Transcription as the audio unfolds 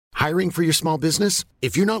Hiring for your small business?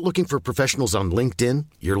 If you're not looking for professionals on LinkedIn,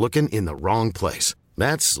 you're looking in the wrong place.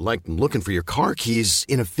 That's like looking for your car keys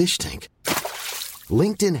in a fish tank.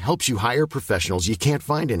 LinkedIn helps you hire professionals you can't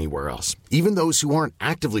find anywhere else, even those who aren't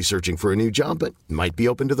actively searching for a new job but might be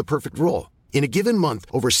open to the perfect role. In a given month,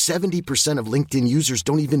 over 70% of LinkedIn users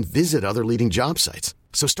don't even visit other leading job sites.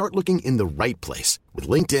 So start looking in the right place. With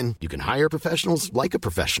LinkedIn, you can hire professionals like a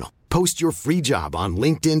professional. Post your free job on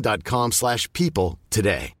linkedin.com/people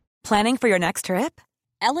today. Planning for your next trip?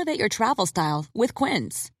 Elevate your travel style with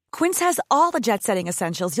Quince. Quince has all the jet-setting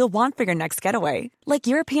essentials you'll want for your next getaway, like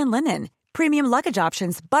European linen, premium luggage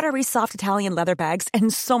options, buttery soft Italian leather bags,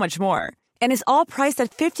 and so much more. And is all priced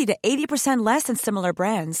at 50 to 80% less than similar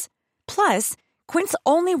brands. Plus, Quince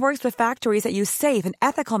only works with factories that use safe and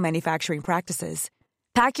ethical manufacturing practices.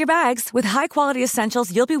 Pack your bags with high-quality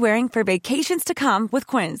essentials you'll be wearing for vacations to come with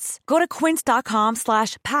Quince. Go to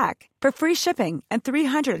quince.com/pack for free shipping and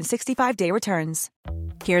 365-day returns.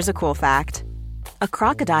 Here's a cool fact. A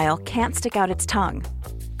crocodile can't stick out its tongue.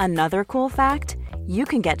 Another cool fact, you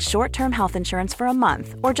can get short-term health insurance for a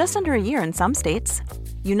month or just under a year in some states.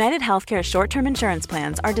 United Healthcare short-term insurance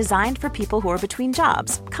plans are designed for people who are between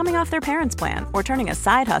jobs, coming off their parents' plan, or turning a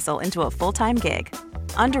side hustle into a full-time gig.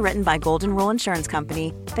 Underwritten by Golden Rule Insurance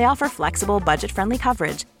Company, they offer flexible, budget-friendly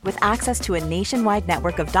coverage with access to a nationwide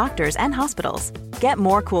network of doctors and hospitals. Get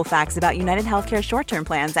more cool facts about United Healthcare short-term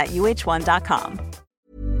plans at uh1.com.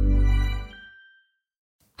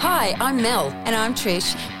 Hi, I'm Mel. And I'm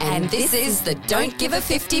Trish. And this is the Don't Give a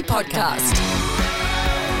 50 podcast.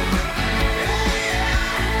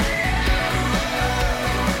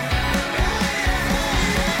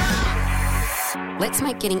 Let's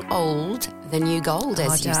make getting old the new gold,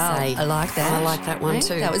 as you say. I like that. I like that one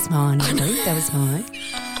too. That was mine. That was mine.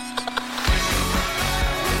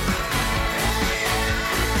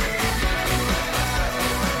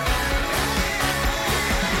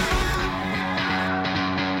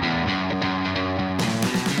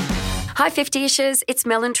 Hi 50ishers, it's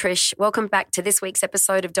Mel and Trish. Welcome back to this week's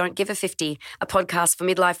episode of Don't Give a 50, a podcast for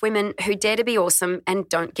midlife women who dare to be awesome and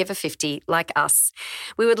don't give a 50 like us.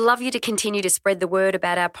 We would love you to continue to spread the word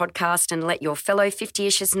about our podcast and let your fellow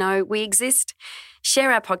 50ishers know we exist.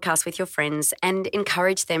 Share our podcast with your friends and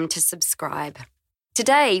encourage them to subscribe.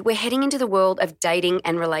 Today, we're heading into the world of dating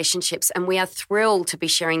and relationships, and we are thrilled to be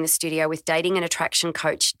sharing the studio with dating and attraction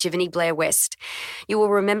coach Jivani Blair West. You will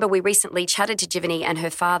remember we recently chatted to Jivani and her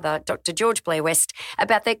father, Dr. George Blair West,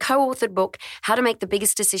 about their co-authored book, How to Make the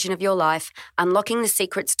Biggest Decision of Your Life, Unlocking the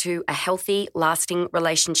Secrets to a Healthy, Lasting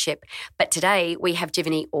Relationship. But today, we have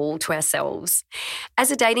Jivani all to ourselves.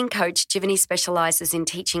 As a dating coach, Jivani specialises in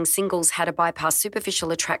teaching singles how to bypass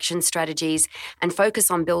superficial attraction strategies and focus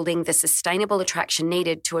on building the sustainable attraction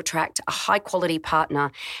needed to attract a high-quality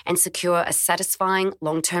partner and secure a satisfying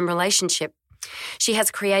long-term relationship. She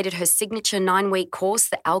has created her signature 9-week course,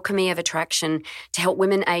 The Alchemy of Attraction, to help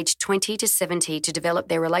women aged 20 to 70 to develop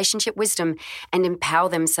their relationship wisdom and empower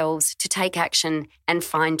themselves to take action and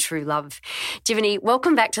find true love. Jivani,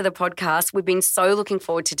 welcome back to the podcast. We've been so looking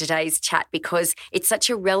forward to today's chat because it's such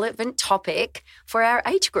a relevant topic for our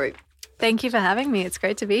age group. Thank you for having me. It's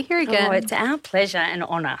great to be here again. Oh, it's our pleasure and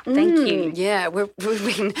honour. Thank you. Yeah, we've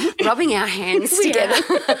been rubbing our hands together,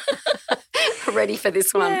 ready for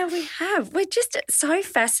this one. Yeah, we have. We're just so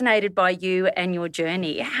fascinated by you and your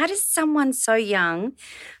journey. How does someone so young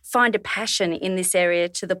find a passion in this area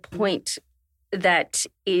to the point that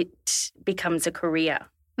it becomes a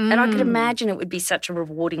career? And I could imagine it would be such a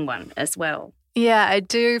rewarding one as well. Yeah, I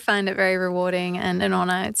do find it very rewarding and an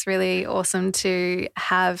honour. It's really awesome to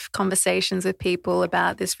have conversations with people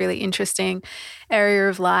about this really interesting area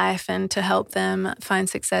of life and to help them find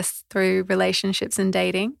success through relationships and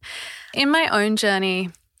dating. In my own journey,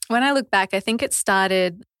 when I look back, I think it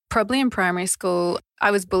started probably in primary school.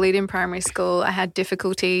 I was bullied in primary school. I had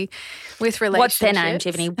difficulty with relationships. What's their name,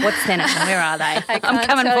 Jivani? What's their name? Where are they? I'm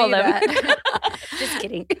coming for them. Just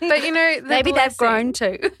kidding. But, you know, maybe they've grown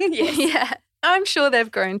too. Yes. Yeah. I'm sure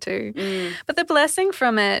they've grown too. But the blessing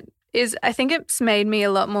from it is I think it's made me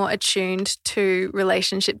a lot more attuned to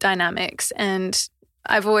relationship dynamics, and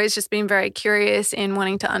I've always just been very curious in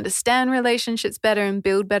wanting to understand relationships better and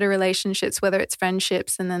build better relationships, whether it's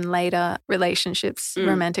friendships and then later relationships,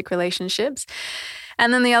 romantic relationships.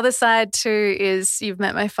 And then the other side too is you've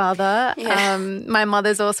met my father. Yeah. My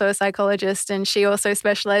mother's also a psychologist and she also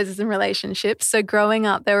specializes in relationships. So growing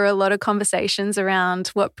up, there were a lot of conversations around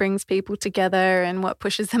what brings people together and what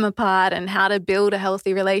pushes them apart and how to build a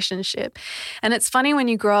healthy relationship. And it's funny when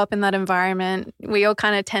you grow up in that environment, we all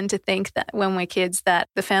kind of tend to think that when we're kids that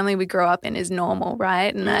the family we grow up in is normal,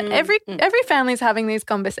 right? And that every family's having these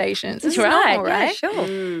conversations. It's normal, right? Yeah, sure.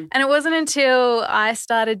 And it wasn't until I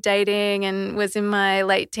started dating and was in my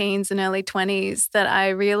late teens and early 20s that I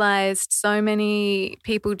realized so many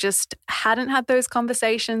people just hadn't had those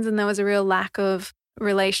conversations and there was a real lack of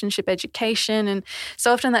relationship education. And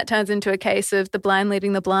so often that turns into a case of the blind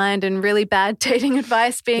leading the blind and really bad dating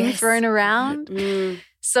advice being thrown around.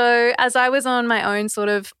 So as I was on my own sort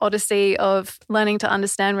of odyssey of learning to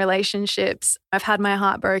understand relationships, I've had my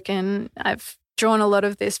heart broken. I've drawn a lot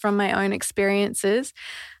of this from my own experiences.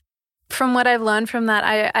 From what I've learned from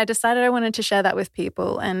that, I decided I wanted to share that with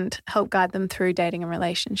people and help guide them through dating and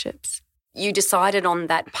relationships. You decided on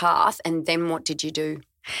that path, and then what did you do?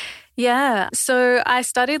 Yeah. So I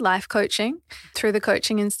studied life coaching through the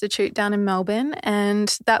Coaching Institute down in Melbourne,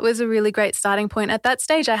 and that was a really great starting point. At that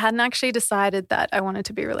stage, I hadn't actually decided that I wanted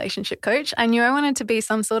to be a relationship coach. I knew I wanted to be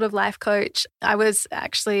some sort of life coach. I was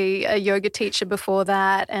actually a yoga teacher before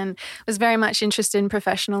that and was very much interested in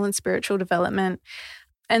professional and spiritual development.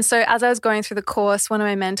 And so as I was going through the course, one of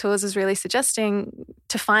my mentors was really suggesting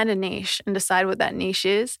to find a niche and decide what that niche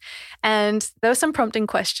is. And there were some prompting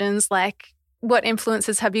questions like, what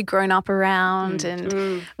influences have you grown up around?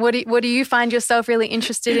 And what do you find yourself really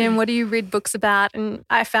interested in? What do you read books about? And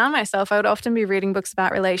I found myself, I would often be reading books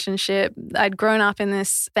about relationship. I'd grown up in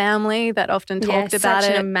this family that often talked about it.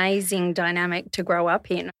 Such an amazing dynamic to grow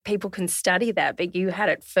up in. People can study that, but you had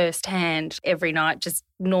it firsthand every night, just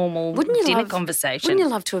normal dinner conversation. Wouldn't you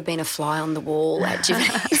love to have been a fly on the wall at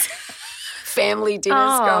Giovanni's family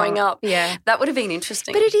dinners growing up? Yeah. That would have been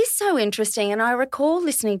interesting. But it is so interesting. And I recall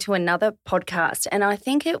listening to another podcast, and I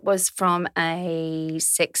think it was from a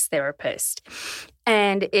sex therapist.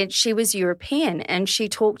 And she was European, and she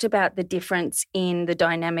talked about the difference in the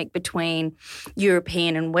dynamic between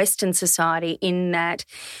European and Western society in that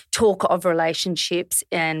talk of relationships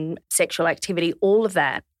and sexual activity, all of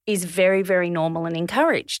that is very, very normal and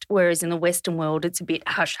encouraged, whereas in the Western world it's a bit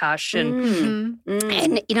hush-hush and,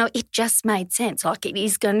 you know, it just made sense. Like, it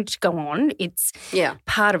is going to go on. It's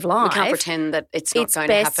part of life. We can't pretend that it's not going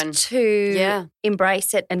to happen. It's best to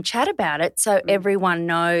embrace it and chat about it so everyone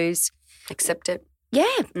knows. Accept it. Yeah,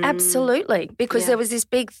 absolutely. Because there was this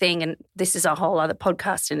big thing, and this is a whole other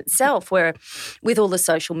podcast in itself, where with all the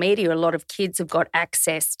social media, a lot of kids have got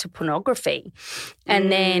access to pornography.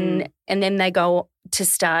 And then they go to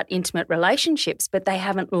start intimate relationships, but they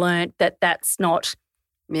haven't learnt that that's not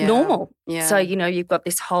normal. Yeah. So, you know, you've got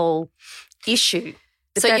this whole issue.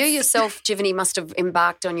 So you yourself, Giovanni, must have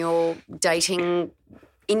embarked on your dating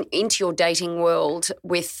into your dating world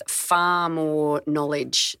with far more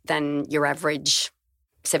knowledge than your average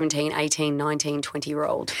 17, 18, 19,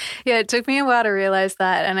 20-year-old. Yeah, it took me a while to realize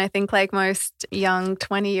that. And I think like most young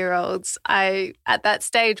 20-year-olds, I, at that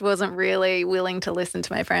stage, wasn't really willing to listen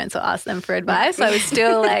to my parents or ask them for advice. I was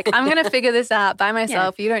still like, I'm going to figure this out by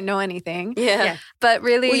myself. You don't know anything. Yeah. But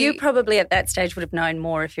really... Well, you probably at that stage would have known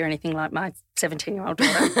more if you're anything like my 17-year-old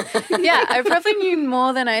daughter. Yeah, I probably knew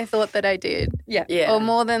more than I thought that I did. Yeah. Or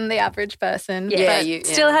more than the average person. Yeah. But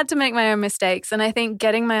still had to make my own mistakes. And I think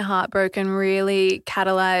getting my heart broken really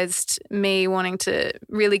catalyzed me wanting to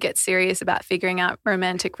really get serious about figuring out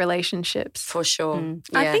romantic relationships. For sure.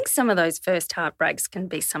 Yeah. I think some of those first heartbreaks can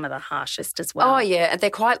be some of the harshest as well. Oh, yeah.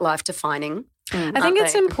 They're quite life-defining. I think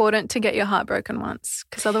it's important to get your heart broken once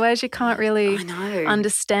because otherwise you can't really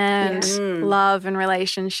understand love and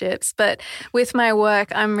relationships. But with my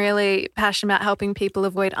work, I'm really passionate about helping people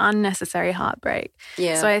avoid unnecessary heartbreak.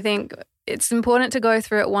 Yeah. So I think it's important to go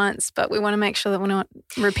through it once, but we want to make sure that we're not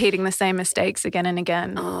repeating the same mistakes again and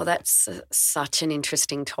again. Oh, that's such an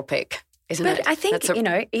interesting topic. Isn't it? But I think, you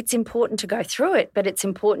know, it's important to go through it, but it's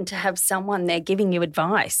important to have someone there giving you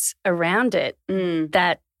advice around it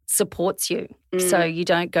that supports you so you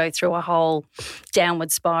don't go through a whole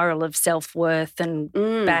downward spiral of self-worth and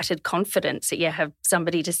battered confidence that you have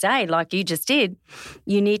somebody to say, like you just did,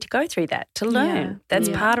 you need to go through that to learn. Yeah. That's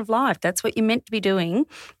part of life. That's what you're meant to be doing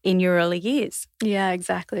in your early years. Yeah,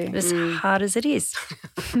 exactly. As hard as it is.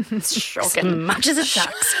 It's shocking. As much as it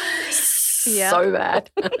sucks. Yeah. So bad.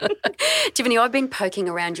 Giovanni, I've been poking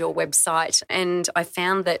around your website and I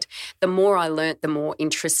found that the more I learnt, the more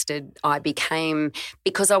interested I became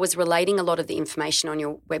because I was relating a lot of the information on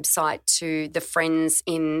your website to the friends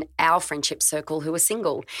in our friendship circle who are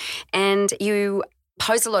single. And you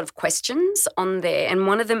pose a lot of questions on there. And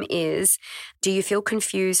one of them is, do you feel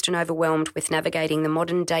confused and overwhelmed with navigating the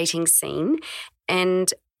modern dating scene?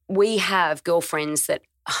 And we have girlfriends that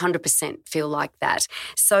 100% feel like that.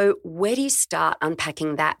 So where do you start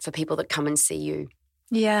unpacking that for people that come and see you?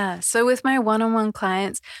 Yeah. So with my one-on-one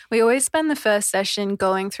clients, we always spend the first session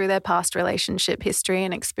going through their past relationship history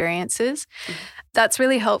and experiences. That's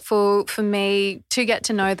really helpful for me to get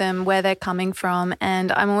to know them, where they're coming from.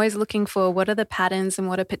 And I'm always looking for what are the patterns and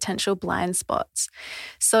what are potential blind spots.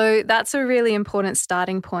 So that's a really important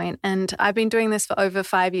starting point. And I've been doing this for over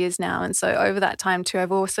 5 years now. And so over that time too,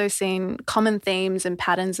 I've also seen common themes and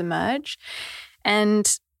patterns emerge.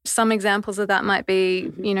 And some examples of that might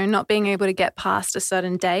be, not being able to get past a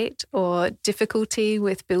certain date or difficulty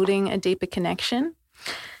with building a deeper connection.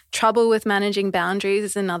 Trouble with managing boundaries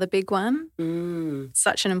is another big one.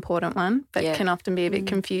 Such an important one, but can often be a bit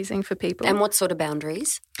confusing for people. And what sort of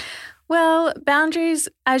boundaries? Well, boundaries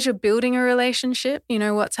as you're building a relationship,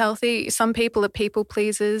 what's healthy. Some people are people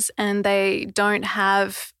pleasers and they don't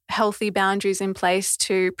have healthy boundaries in place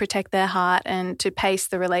to protect their heart and to pace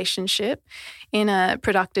the relationship in a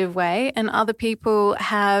productive way. And other people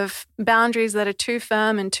have boundaries that are too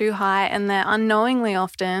firm and too high, and they're unknowingly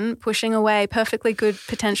often pushing away perfectly good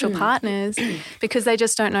potential partners because they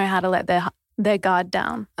just don't know how to let their guard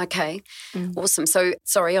down. Okay, awesome. So,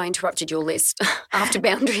 sorry, I interrupted your list after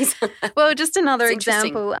boundaries. Well, just another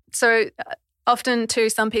example. So often too,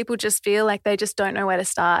 some people just feel like they just don't know where to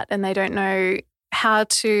start and they don't know how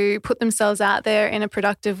to put themselves out there in a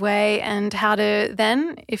productive way and how to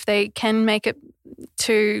then, if they can make it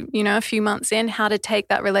to, a few months in, how to take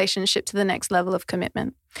that relationship to the next level of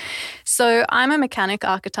commitment. So I'm a mechanic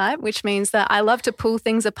archetype, which means that I love to pull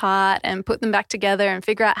things apart and put them back together and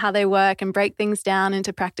figure out how they work and break things down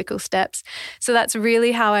into practical steps. So that's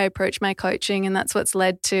really how I approach my coaching, and that's what's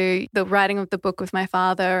led to the writing of the book with my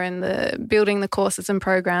father and the building the courses and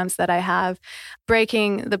programs that I have,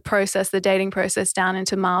 breaking the dating process down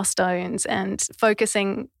into milestones and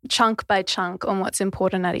focusing chunk by chunk on what's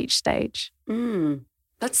important at each stage.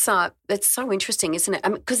 That's so interesting, isn't it?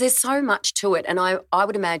 Because there's so much to it. And I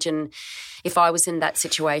would imagine if I was in that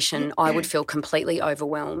situation, I would feel completely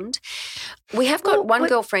overwhelmed. We have got one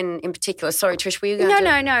girlfriend in particular. Sorry, Trish, were you going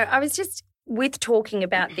to... No. I was just with talking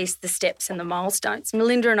about this, the steps and the milestones.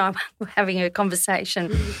 Melinda and I were having a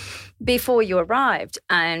conversation before you arrived,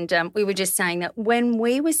 and we were just saying that when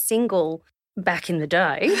we were single back in the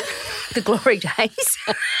day, the glory days,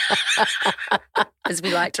 as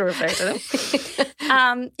we like to refer to them,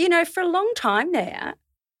 for a long time there,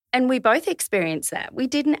 and we both experienced that, we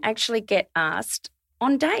didn't actually get asked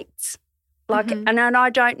on dates. And I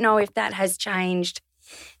don't know if that has changed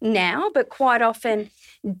now, but quite often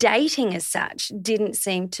dating as such didn't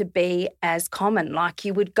seem to be as common. Like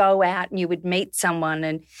you would go out and you would meet someone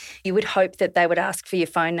and you would hope that they would ask for your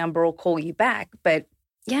phone number or call you back, but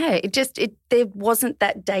yeah, there wasn't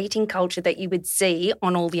that dating culture that you would see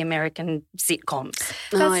on all the American sitcoms.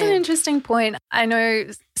 That's an interesting point. I know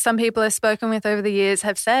some people I've spoken with over the years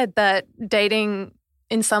have said that dating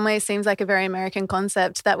in some ways seems like a very American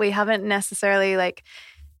concept that we haven't necessarily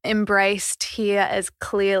embraced here as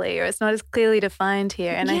clearly, or it's not as clearly defined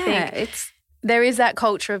here. And I think there is that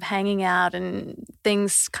culture of hanging out and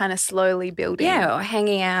things kind of slowly building. Yeah, or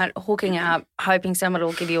hanging out, hooking up, hoping someone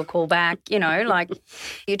will give you a call back.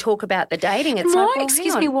 You talk about the dating. It's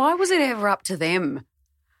excuse me, why was it ever up to them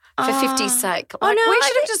for 50's sake? No, we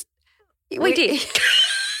should have just... We did.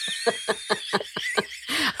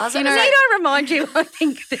 Need I remind you, I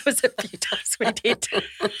think there was a few times we did.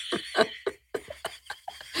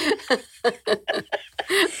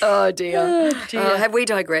 Oh, dear. Have we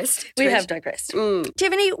digressed? We have digressed.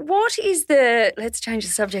 Tiffany, what is let's change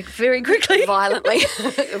the subject very quickly. Violently.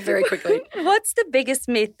 Very quickly. What's the biggest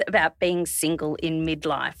myth about being single in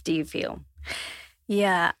midlife, do you feel?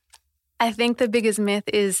 Yeah, I think the biggest myth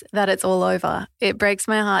is that it's all over. It breaks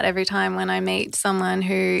my heart every time when I meet someone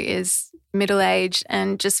who is middle-aged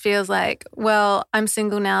and just feels like, well, I'm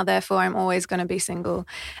single now, therefore I'm always going to be single.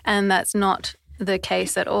 And that's not the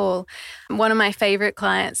case at all. One of my favorite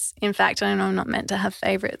clients, in fact, I know I'm not meant to have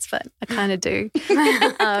favorites, but I kind of do.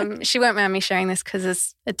 She won't mind me sharing this because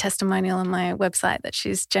there's a testimonial on my website that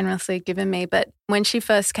she's generously given me. But when she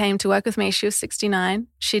first came to work with me, she was 69.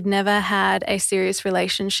 She'd never had a serious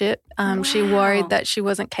relationship. She worried that she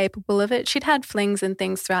wasn't capable of it. She'd had flings and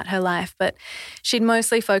things throughout her life, but she'd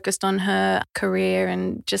mostly focused on her career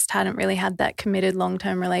and just hadn't really had that committed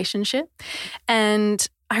long-term relationship. And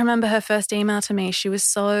I remember her first email to me, she was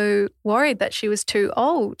so worried that she was too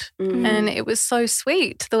old. And it was so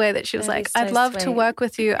sweet, the way that she was like, I'd love to work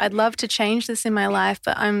with you. I'd love to change this in my life,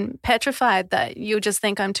 but I'm petrified that you'll just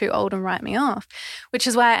think I'm too old and write me off, which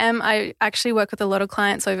is why I actually work with a lot of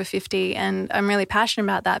clients over 50, and I'm really passionate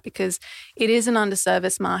about that because it is an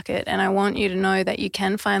underserviced market, and I want you to know that you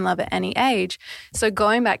can find love at any age. So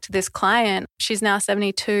going back to this client, she's now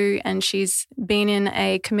 72 and she's been in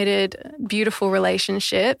a committed, beautiful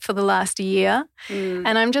relationship for the last year, and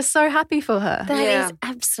I'm just so happy for her. That is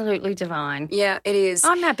absolutely divine. Yeah, it is.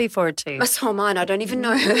 I'm happy for her too. So am I. I don't even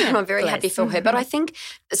know her. I'm very happy for her. But I think,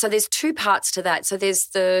 so there's two parts to that. So there's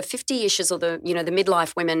the 50-ishers or the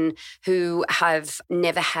midlife women who have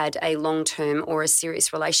never had a long-term or a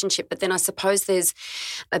serious relationship. But then I suppose there's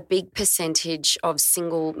a big percentage of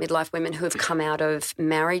single midlife women who have come out of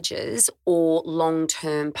marriages or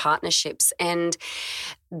long-term partnerships. And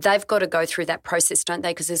they've got to go through that process, don't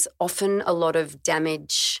they? Because there's often a lot of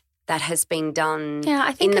damage that has been done. Yeah,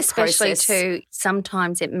 I think in the especially process. too,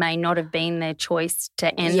 sometimes it may not have been their choice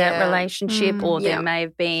to end that relationship, or there may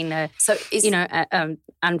have been an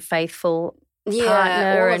unfaithful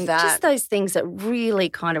partner, all of and that. just those things that really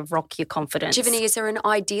kind of rock your confidence. Jivani, is there an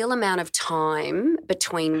ideal amount of time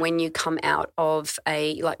between when you come out of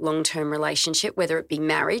a long-term relationship, whether it be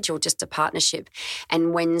marriage or just a partnership,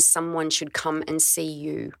 and when someone should come and see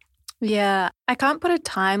you? Yeah, I can't put a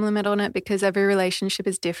time limit on it because every relationship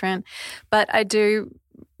is different, but I do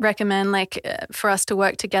recommend for us to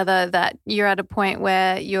work together that you're at a point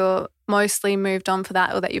where you're mostly moved on for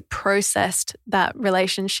that, or that you've processed that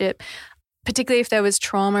relationship. Particularly if there was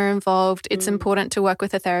trauma involved, it's important to work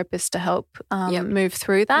with a therapist to help move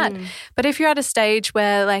through that. But if you're at a stage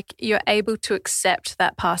where you're able to accept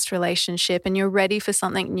that past relationship and you're ready for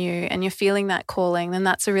something new and you're feeling that calling, then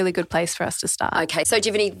that's a really good place for us to start. Okay, so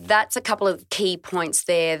Jivani, that's a couple of key points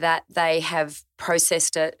there, that they have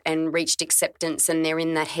processed it and reached acceptance and they're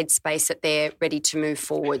in that headspace that they're ready to move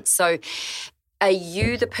forward. So are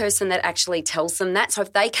you the person that actually tells them that? So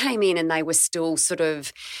if they came in and they were still sort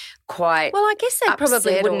of quite Well, I guess they probably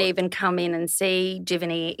upset wouldn't even come in and see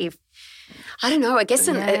Jivani if... I don't know. I guess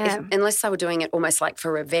unless they were doing it almost like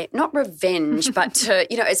for not revenge, but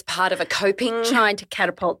to, as part of a coping. Trying to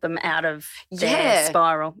catapult them out of their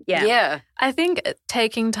spiral. Yeah. I think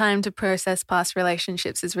taking time to process past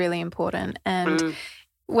relationships is really important. And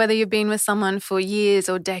whether you've been with someone for years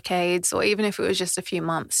or decades, or even if it was just a few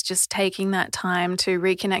months, just taking that time to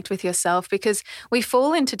reconnect with yourself, because we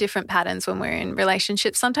fall into different patterns when we're in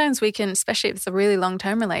relationships. Sometimes we can, especially if it's a really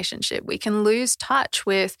long-term relationship, we can lose touch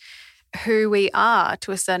with who we are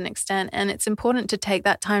to a certain extent. And it's important to take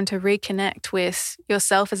that time to reconnect with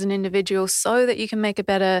yourself as an individual so that you can make a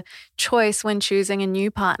better choice when choosing a new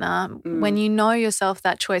partner. When you know yourself,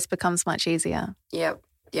 that choice becomes much easier. Yep.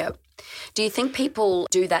 Do you think people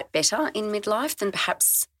do that better in midlife than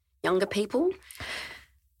perhaps younger people?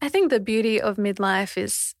 I think the beauty of midlife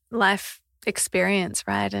is life experience,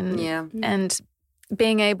 right? And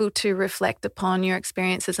being able to reflect upon your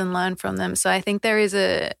experiences and learn from them. So I think there is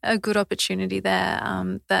a good opportunity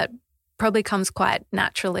there that probably comes quite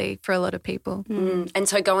naturally for a lot of people. And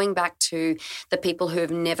so going back to the people who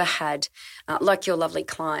have never had, like your lovely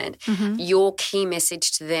client, your key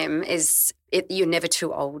message to them is you're never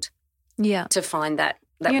too old to find that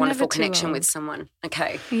wonderful connection with someone.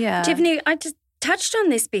 Okay. Yeah. Jivani, I just touched on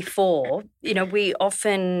this before. We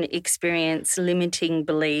often experience limiting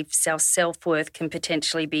beliefs. Our self-worth can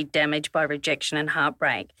potentially be damaged by rejection and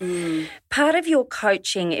heartbreak. Part of your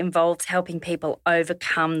coaching involves helping people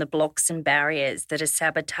overcome the blocks and barriers that are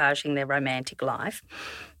sabotaging their romantic life.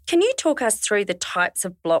 Can you talk us through the types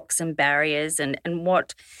of blocks and barriers and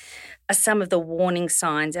what are some of the warning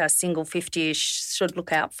signs our single 50-ish should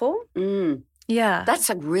look out for? Yeah. That's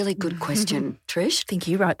a really good question, Trish. I think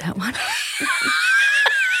you wrote that one.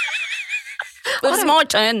 Well, it's my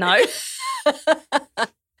turn, though.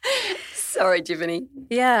 Sorry, Jivani.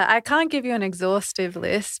 Yeah, I can't give you an exhaustive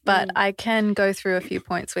list, but I can go through a few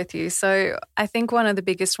points with you. So I think one of the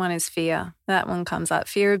biggest one is fear. That one comes up.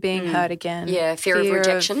 Fear of being hurt again. Yeah, fear of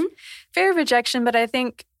rejection. Fear of rejection, but I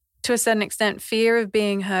think to a certain extent, fear of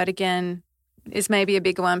being hurt again is maybe a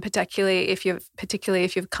bigger one, particularly if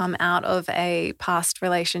you've come out of a past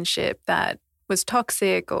relationship that was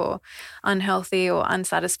toxic or unhealthy or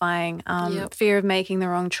unsatisfying. Fear of making the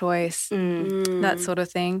wrong choice, that sort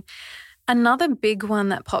of thing. Another big one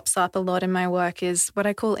that pops up a lot in my work is what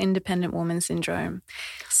I call independent woman syndrome.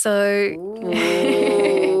 So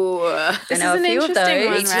this is an interesting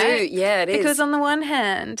one, right? Yeah, it is. Because on the one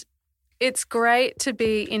hand, it's great to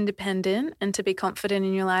be independent and to be confident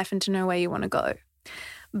in your life and to know where you want to go.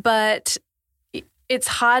 But it's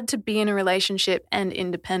hard to be in a relationship and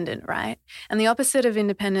independent, right? And the opposite of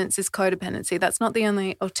independence is codependency. That's not the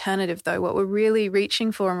only alternative, though. What we're really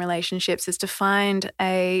reaching for in relationships is to find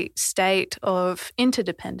a state of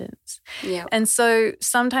interdependence. Yeah. And so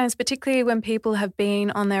sometimes, particularly when people have been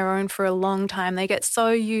on their own for a long time, they get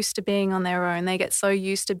so used to being on their own, they get so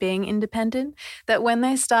used to being independent that when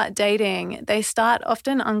they start dating, they start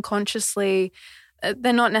often unconsciously.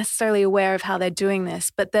 They're not necessarily aware of how they're doing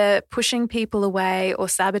this, but they're pushing people away or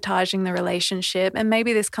sabotaging the relationship. And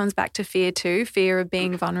maybe this comes back to fear too, fear of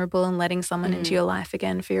being vulnerable and letting someone into your life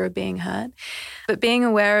again, fear of being hurt. But being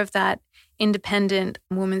aware of that independent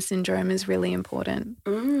woman syndrome is really important,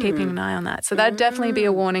 keeping an eye on that. So that'd definitely be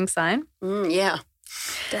a warning sign. Yeah.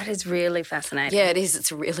 That is really fascinating. Yeah, it is.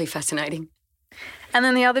 It's really fascinating. And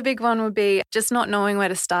then the other big one would be just not knowing where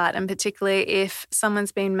to start, and particularly if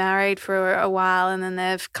someone's been married for a while and then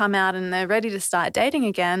they've come out and they're ready to start dating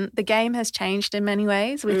again. The game has changed in many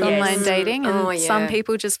ways with online dating, and some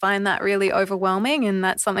people just find that really overwhelming, and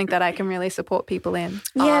that's something that I can really support people in.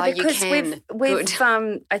 Yeah, because we've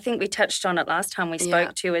I think we touched on it last time we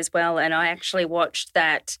spoke to you as well, and I actually watched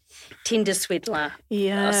that Tinder swindler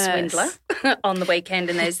on the weekend,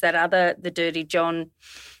 and there's that other, the Dirty John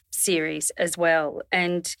series as well.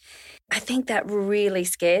 And I think that really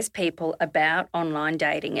scares people about online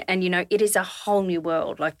dating. And, you know, it is a whole new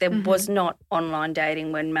world. Like there was not online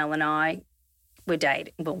dating when Mel and I were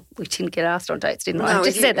dating. Well, we didn't get asked on dates, didn't we? No, I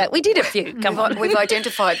just said that. We did a few. Come on. We've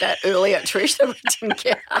identified that earlier, Trish, that we didn't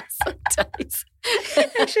get asked on dates.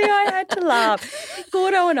 Actually, I had to laugh.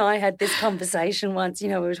 Gordo and I had this conversation once. You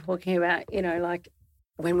know, we were talking about, you know, like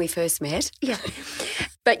when we first met. Yeah.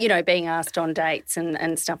 But, you know, being asked on dates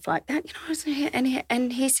and stuff like that, you know,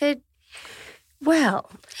 and he said,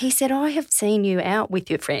 well, he said, I have seen you out with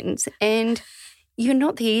your friends and you're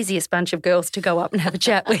not the easiest bunch of girls to go up and have a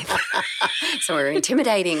chat with. So we're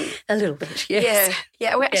intimidating. A little bit, yes.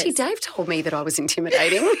 Yeah. Well, actually, Dave told me that I was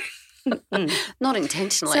intimidating. Not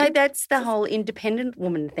intentionally. So that's the whole independent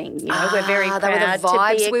woman thing. You know, we're very proud they were the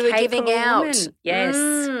vibes to be a we were giving capable out. woman. Yes.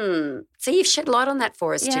 So you've shed light on that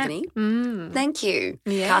for us, Tiffany. Thank you.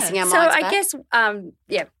 Casting our minds back. So I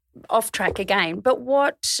guess, off track again, but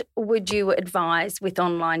what would you advise with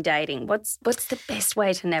online dating? What's the best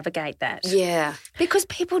way to navigate that? Yeah. Because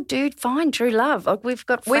people do find true love. Like we've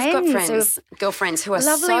got girlfriends who are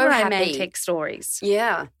lovely so romantic happy. stories.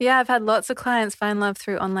 Yeah. Yeah, I've had lots of clients find love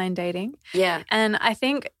through online dating. Yeah. And I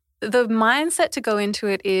think the mindset to go into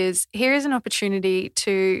it is, here is an opportunity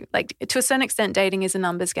to a certain extent, dating is a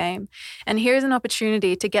numbers game. And here is an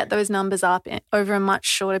opportunity to get those numbers up over a much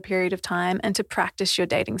shorter period of time and to practice your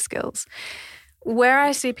dating skills. Where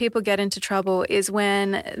I see people get into trouble is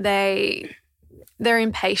when they're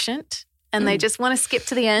impatient and they just want to skip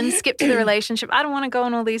to the end, skip to the relationship. I don't want to go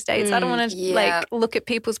on all these dates. I don't want to look at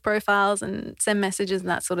people's profiles and send messages and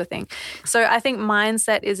that sort of thing. So I think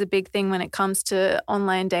mindset is a big thing when it comes to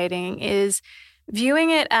online dating, is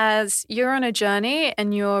viewing it as you're on a journey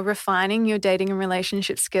and you're refining your dating and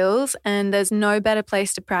relationship skills, and there's no better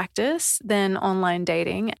place to practice than online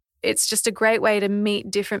dating. It's just a great way to meet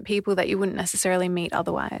different people that you wouldn't necessarily meet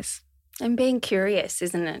otherwise. And being curious,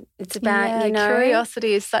 isn't it? It's about,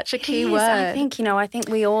 curiosity is such a key word. I think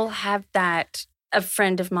we all have that. A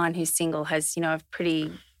friend of mine who's single has,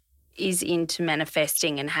 is into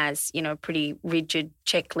manifesting and has, a pretty rigid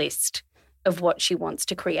checklist of what she wants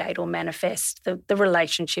to create or manifest, the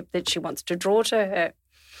relationship that she wants to draw to her.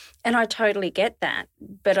 And I totally get that.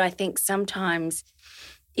 But I think sometimes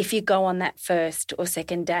if you go on that first or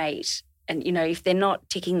second date and, if they're not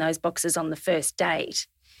ticking those boxes on the first date,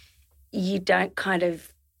 you've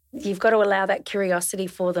got to allow that curiosity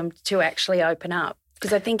for them to actually open up.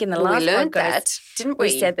 Because I think in the last we learned podcast, that, didn't we?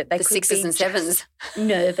 We said that they the could sixes be and sevens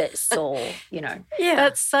nervous or, Yeah,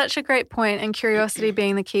 that's such a great point, and curiosity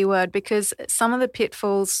being the key word, because some of the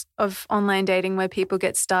pitfalls of online dating where people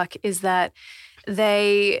get stuck is that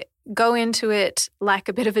they go into it like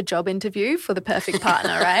a bit of a job interview for the perfect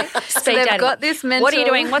partner, right? So they've got this mental... What are you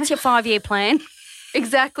doing? What's your 5-year plan?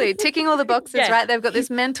 Exactly. Ticking all the boxes, right? They've got this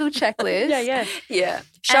mental checklist. Yeah.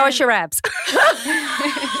 Show us your abs.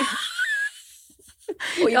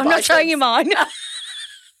 I'm not showing you mine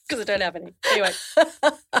because I don't have any. Anyway.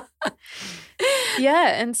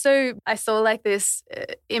 Yeah, and so I saw this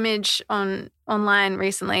image online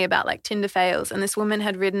recently about Tinder fails, and this woman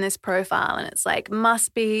had written this profile, and it's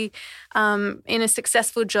must be in a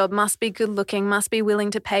successful job, must be good looking, must be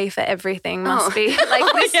willing to pay for everything, must be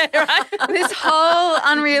this whole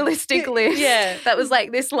unrealistic list that was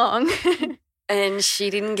this long. and she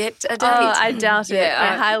didn't get a date. Oh, I doubt it. Yeah,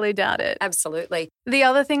 I highly doubt it. Absolutely. The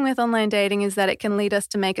other thing with online dating is that it can lead us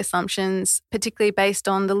to make assumptions, particularly based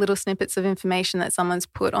on the little snippets of information that someone's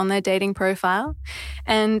put on their dating profile.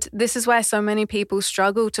 And this is why so many people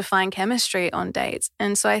struggle to find chemistry on dates.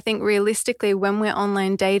 And so I think realistically, when we're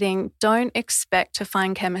online dating, don't expect to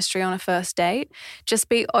find chemistry on a first date. Just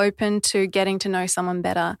be open to getting to know someone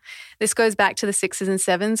better. This goes back to the 6s and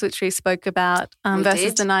 7s, which we spoke about,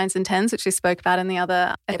 versus the 9s and 10s, which we spoke about in the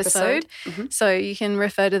other episode. Mm-hmm. So you can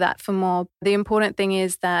refer to that for more. The important thing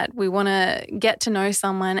is that we want to get to know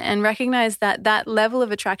someone and recognize that that level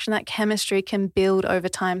of attraction, that chemistry can build over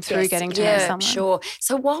time through getting to know someone. Sure.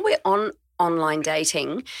 So while we're on online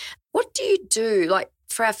dating, what do you do? Like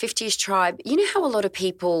for our 50ish tribe, you know how a lot of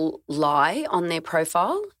people lie on their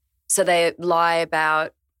profile? So they lie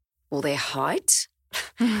about, well, their height,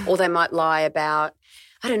 or they might lie about,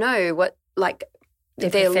 I don't know, what, like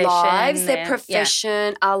their lives, their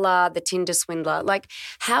profession, a la the Tinder swindler. Like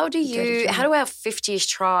how do our 50ish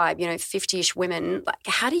tribe, 50ish women, like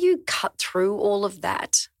how do you cut through all of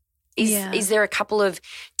that? Is there a couple of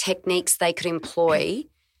techniques they could employ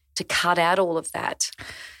to cut out all of that?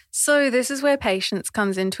 So this is where patience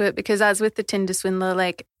comes into it, because as with the Tinder swindler,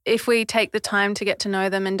 like if we take the time to get to know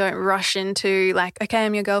them and don't rush into like, okay,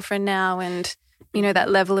 I'm your girlfriend now, and that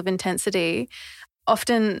level of intensity,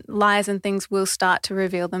 often lies and things will start to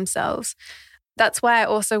reveal themselves. That's why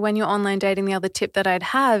also when you're online dating, the other tip that I'd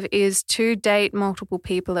have is to date multiple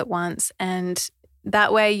people at once. And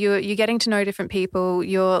that way you're getting to know different people.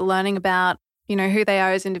 You're learning about, who they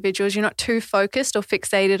are as individuals. You're not too focused or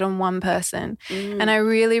fixated on one person. And I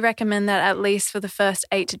really recommend that at least for the first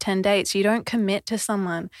 8 to 10 dates, you don't commit to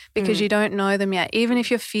someone because you don't know them yet. Even if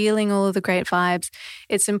you're feeling all of the great vibes,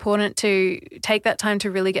 it's important to take that time to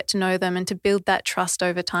really get to know them and to build that trust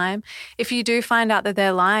over time. If you do find out that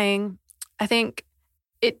they're lying, I think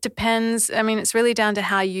it depends. I mean, it's really down to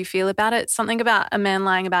how you feel about it. Something about a man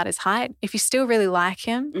lying about his height. If you still really like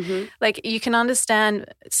him, like you can understand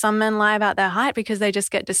some men lie about their height because they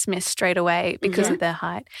just get dismissed straight away because of their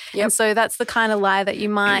height. And so that's the kind of lie that you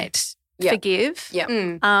might forgive.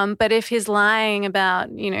 But if he's lying about,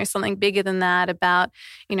 something bigger than that, about,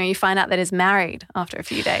 you find out that he's married after a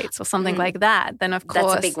few dates or something like that, then of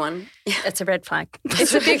course. That's a big one. That's a red flag.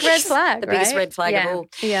 It's a big red flag, The biggest red flag of all.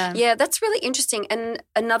 Yeah, that's really interesting. And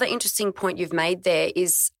another interesting point you've made there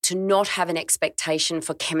is to not have an expectation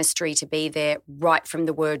for chemistry to be there right from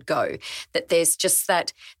the word go, that there's just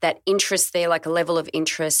that interest there, like a level of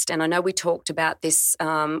interest. And I know we talked about this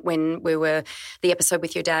when we were the episode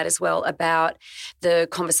with your dad as well, about the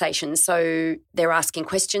conversation. So they're asking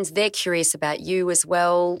questions. They're curious about you as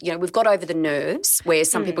well. We've got over the nerves where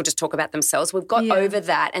some people just talk about themselves. We've got over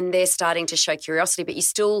that and they're starting to show curiosity, but you're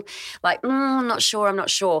still like, I'm not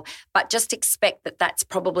sure. But just expect that that's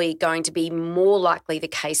probably going to be more likely the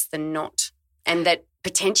case than not, and that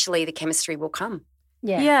potentially the chemistry will come.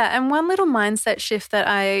 Yeah, and one little mindset shift that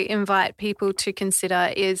I invite people to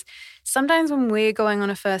consider is sometimes when we're going on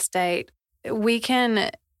a first date, we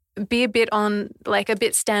can be a bit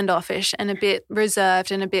standoffish and a bit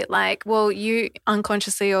reserved and a bit like, well, you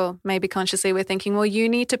unconsciously or maybe consciously we're thinking, well, you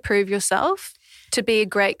need to prove yourself to be a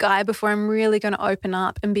great guy before I'm really going to open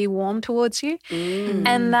up and be warm towards you.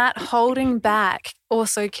 And that holding back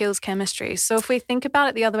also kills chemistry. So if we think about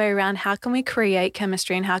it the other way around, how can we create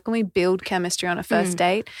chemistry and how can we build chemistry on a first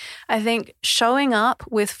date? I think showing up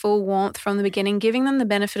with full warmth from the beginning, giving them the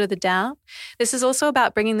benefit of the doubt. This is also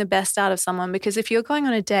about bringing the best out of someone, because if you're going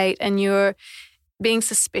on a date and you're being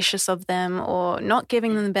suspicious of them or not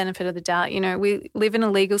giving them the benefit of the doubt. We live in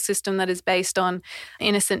a legal system that is based on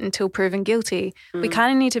innocent until proven guilty. We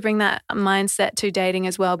kind of need to bring that mindset to dating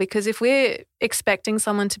as well, because if we're expecting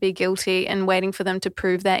someone to be guilty and waiting for them to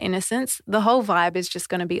prove their innocence, the whole vibe is just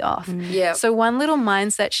going to be off. So one little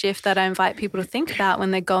mindset shift that I invite people to think about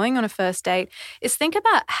when they're going on a first date is think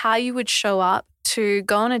about how you would show up to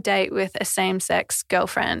go on a date with a same-sex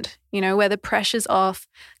girlfriend, where the pressure's off.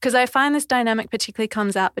 Because I find this dynamic particularly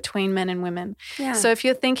comes out between men and women. So if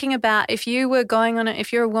you're thinking about if you're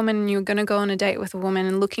a woman and you're going to go on a date with a woman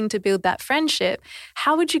and looking to build that friendship,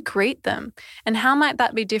 how would you greet them? And how might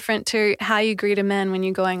that be different to how you greet a man when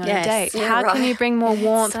you're going on a date? How can you bring more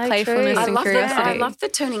warmth, playfulness and curiosity? I love the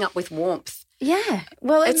turning up with warmth. Yeah.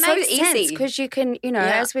 Well, it It's makes so sense easy. because you can,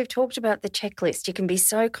 as we've talked about the checklist, you can be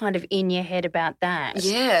so kind of in your head about that.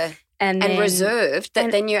 Yeah. And then, reserved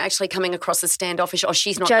that then you're actually coming across as standoffish, or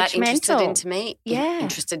she's not that interested Judgmental. into me. Yeah.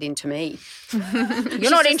 Interested into me.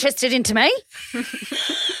 You're not interested into me?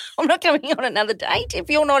 I'm not coming on another date if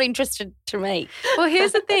you're not interested to me. Well,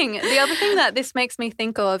 here's the thing. The other thing that this makes me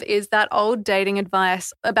think of is that old dating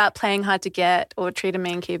advice about playing hard to get or treat a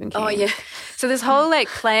mean, keep and king. Oh, yeah. So this whole like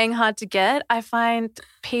playing hard to get, I find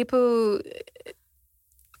people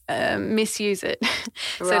misuse it,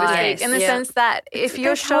 so to speak, in the sense that if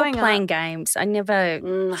you're showing playing games, I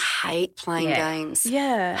never hate playing games.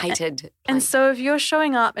 Yeah. Hated. And so if you're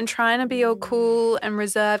showing up and trying to be all cool and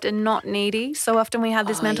reserved and not needy, so often we have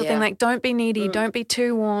this mental thing like, don't be needy, don't be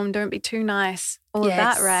too warm, don't be too nice, all of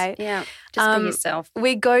that, right? Yeah, just be yourself.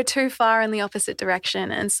 We go too far in the opposite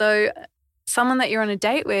direction. And so someone that you're on a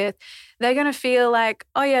date with, they're going to feel like,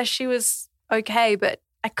 oh yeah, she was okay, but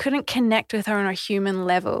I couldn't connect with her on a human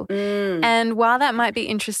level. And while that might be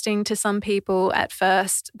interesting to some people at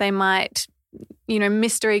first, they might,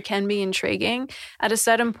 mystery can be intriguing. At a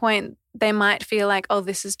certain point, they might feel like, oh,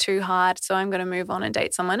 this is too hard, so I'm going to move on and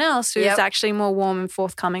date someone else who's actually more warm and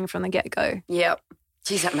forthcoming from the get-go. Yep.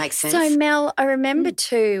 Geez, that makes sense. So, Mel, I remember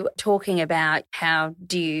too talking about how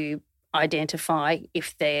do you identify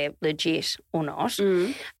if they're legit or not.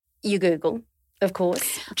 You Google. Of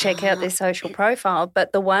course, check out their social profile.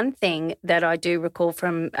 But the one thing that I do recall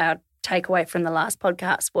from our takeaway from the last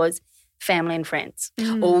podcast was family and friends.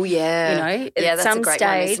 Oh, yeah. At that's some a great stage,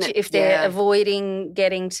 one, isn't it? if they're avoiding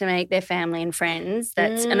getting to meet their family and friends,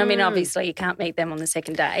 that's, and I mean, obviously you can't meet them on the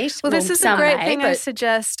second date. Well, this is a great thing I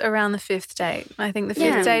suggest around the fifth date. I think the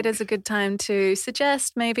fifth date is a good time to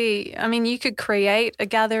suggest maybe, you could create a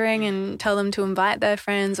gathering and tell them to invite their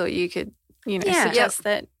friends, or you could suggest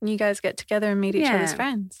that you guys get together and meet each other's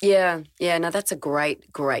friends. Yeah. No, that's a great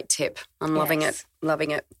tip. I'm loving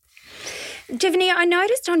it. Jivani, I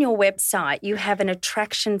noticed on your website you have an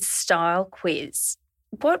attraction style quiz.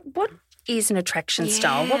 What is an attraction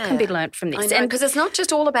style? What can be learnt from this? Because it's not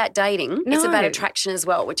just all about dating. It's about attraction as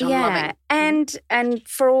well, which I'm loving. And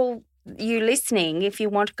for all you listening, if you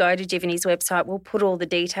want to go to Jivani's website, we'll put all the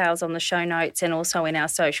details on the show notes and also in our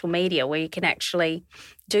social media where you can actually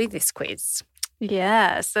do this quiz.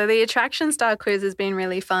 Yeah, so the attraction style quiz has been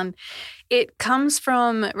really fun. It comes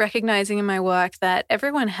from recognizing in my work that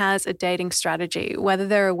everyone has a dating strategy, whether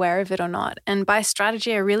they're aware of it or not. And by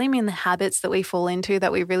strategy, I really mean the habits that we fall into,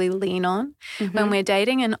 that we really lean on when we're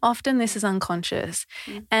dating. And often this is unconscious.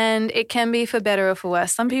 And it can be for better or for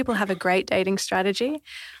worse. Some people have a great dating strategy.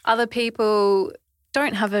 Other people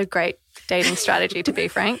don't have a great dating strategy, to be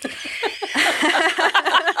frank.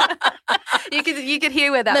 You could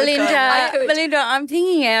hear where that was going. Melinda, I'm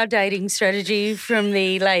thinking our dating strategy from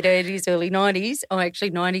the late 80s, early 90s, or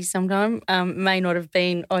actually 90s sometime, may not have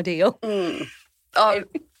been ideal. Oh,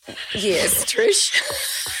 yes, Trish.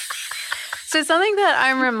 So something that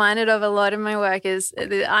I'm reminded of a lot in my work is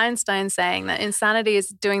the Einstein saying that insanity is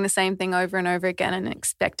doing the same thing over and over again and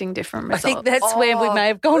expecting different results. I think that's where we may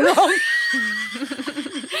have gone wrong.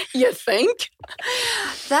 You think?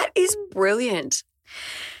 That is brilliant.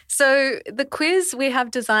 So the quiz we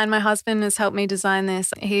have designed, my husband has helped me design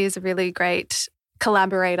this. He is a really great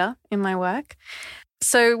collaborator in my work.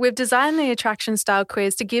 So we've designed the attraction style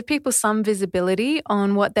quiz to give people some visibility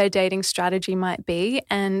on what their dating strategy might be.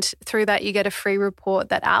 And through that, you get a free report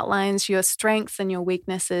that outlines your strengths and your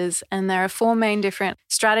weaknesses. And there are 4 main different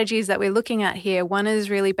strategies that we're looking at here. One is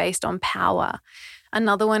really based on power.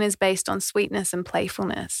 Another one is based on sweetness and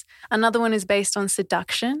playfulness. Another one is based on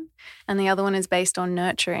seduction. And the other one is based on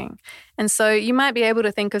nurturing. And so you might be able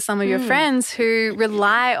to think of some of your friends who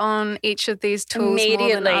rely on each of these tools more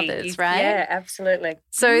than others, right? Yeah, absolutely.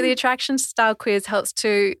 So the attraction style quiz helps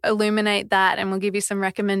to illuminate that, and we'll give you some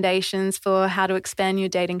recommendations for how to expand your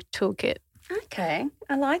dating toolkit. Okay,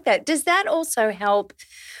 I like that. Does that also help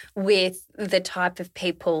with the type of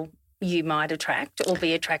people you might attract or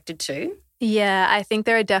be attracted to? Yeah, I think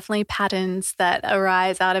there are definitely patterns that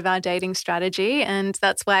arise out of our dating strategy, and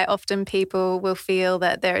that's why often people will feel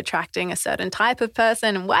that they're attracting a certain type of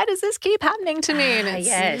person. And why does this keep happening to me? And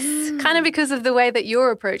it's kind of because of the way that you're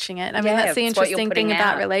approaching it. I mean, that's the interesting thing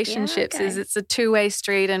about relationships is it's a two-way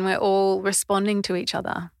street and we're all responding to each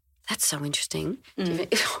other. That's so interesting.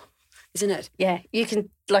 Isn't it? Yeah, you can,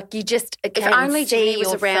 you just if only Jenny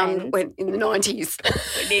was around in the 90s.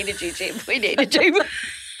 We needed you, Jim. We needed you.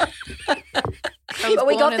 But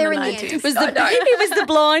we got there in the end. It was the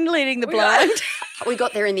blind leading the blind. We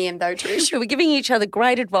got there in the end, though, Trish. We were giving each other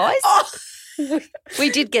great advice. We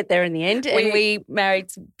did get there in the end, and we married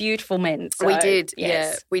some beautiful men. So, we did,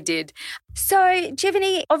 yes. yeah, we did. So,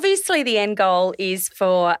 Jivani, obviously the end goal is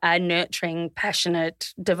for a nurturing,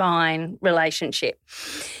 passionate, divine relationship.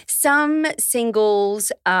 Some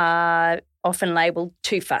singles are often labelled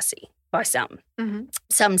too fussy. by some. Mm-hmm.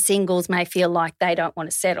 Some singles may feel like they don't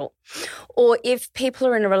want to settle. Or if people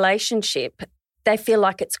are in a relationship, they feel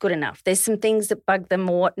like it's good enough. There's some things that bug them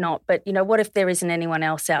or whatnot, but, what if there isn't anyone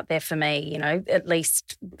else out there for me? At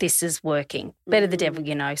least this is working. Better the devil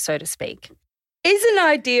you know, so to speak. Is an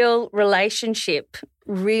ideal relationship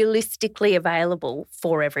realistically available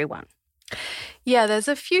for everyone? Yeah, there's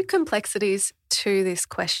a few complexities to this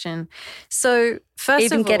question. So first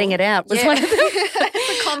Even of all, getting it out was one of them.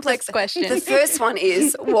 It's a complex question. The first one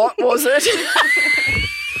is, what was it?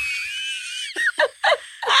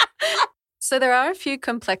 So there are a few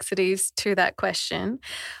complexities to that question.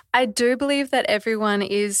 I do believe that everyone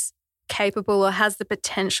is capable or has the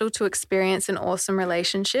potential to experience an awesome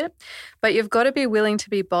relationship, but you've got to be willing to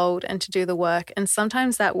be bold and to do the work. And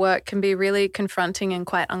sometimes that work can be really confronting and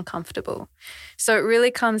quite uncomfortable. So it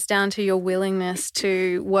really comes down to your willingness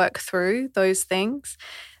to work through those things.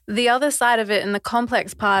 The other side of it and the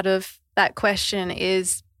complex part of that question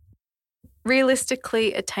is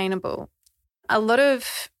realistically attainable. A lot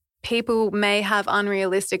of people may have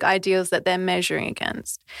unrealistic ideals that they're measuring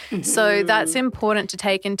against. Mm-hmm. So that's important to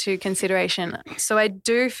take into consideration. So I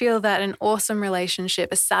do feel that an awesome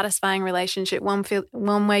relationship, a satisfying relationship,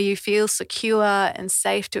 one where you feel secure and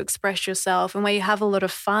safe to express yourself and where you have a lot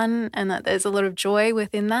of fun and that there's a lot of joy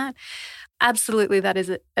within that, absolutely that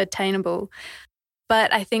is attainable.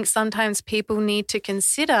 But I think sometimes people need to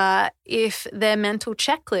consider if their mental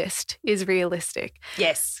checklist is realistic.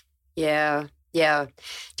 Yes. Yeah. Yeah.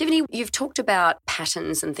 Tiffany, you've talked about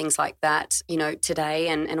patterns and things like that, today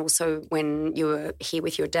and also when you were here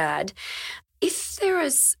with your dad. If there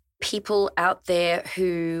is people out there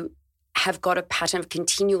who have got a pattern of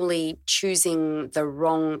continually choosing the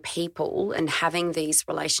wrong people and having these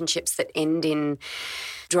relationships that end in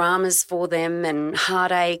dramas for them and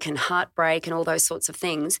heartache and heartbreak and all those sorts of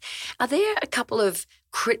things, are there a couple of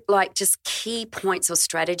just key points or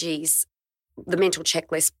strategies, the mental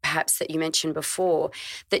checklist perhaps that you mentioned before,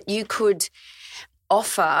 that you could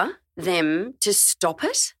offer them to stop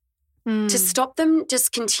it, to stop them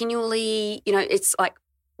just continually, it's like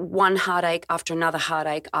one heartache after another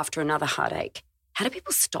heartache after another heartache. How do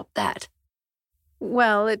people stop that?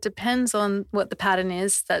 Well, it depends on what the pattern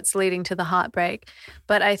is that's leading to the heartbreak.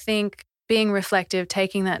 But I think being reflective,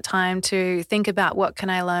 taking that time to think about what can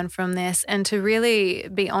I learn from this and to really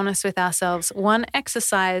be honest with ourselves. One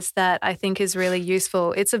exercise that I think is really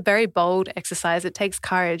useful, it's a very bold exercise, it takes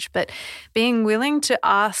courage, but being willing to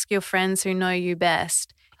ask your friends who know you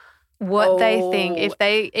best what they think,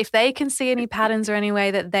 if they can see any patterns or any way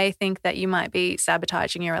that they think that you might be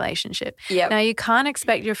sabotaging your relationship. Yep. Now, you can't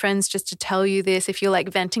expect your friends just to tell you this if you're like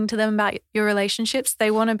venting to them about your relationships. They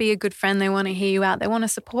want to be a good friend. They want to hear you out. They want to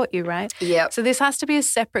support you, right? Yep. So this has to be a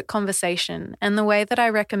separate conversation. And the way that I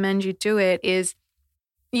recommend you do it is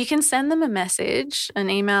you can send them a message, an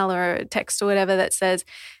email or a text or whatever that says,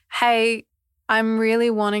 hey, I'm really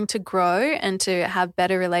wanting to grow and to have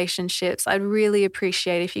better relationships. I'd really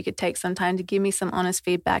appreciate if you could take some time to give me some honest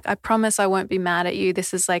feedback. I promise I won't be mad at you.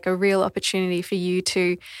 This is like a real opportunity for you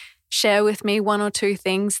to share with me one or two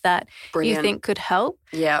things that you think could help.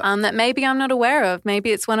 Yeah. That maybe I'm not aware of.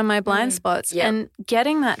 Maybe it's one of my blind spots. Yeah. And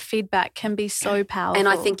getting that feedback can be so powerful. And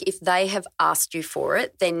I think if they have asked you for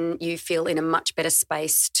it, then you feel in a much better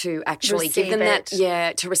space to actually give them that.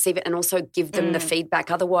 Yeah, to receive it and also give them the feedback.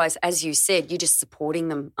 Otherwise, as you said, you're just supporting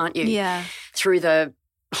them, aren't you? Yeah. Through the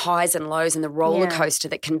highs and lows and the roller coaster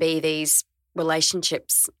that can be these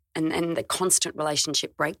relationships and the constant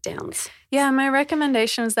relationship breakdowns. Yeah, my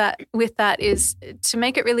recommendation is that with that is to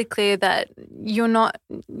make it really clear that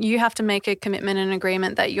you have to make a commitment and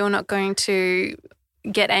agreement that you're not going to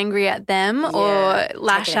get angry at them or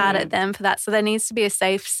lash out at them for that. So there needs to be a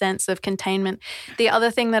safe sense of containment. The other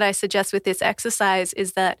thing that I suggest with this exercise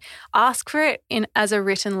is that ask for it as a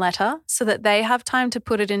written letter so that they have time to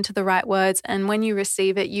put it into the right words. And when you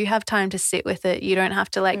receive it, you have time to sit with it. You don't have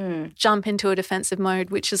to jump into a defensive mode,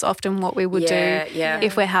 which is often what we would do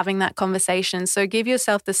if we're having that conversation. So give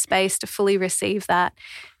yourself the space to fully receive that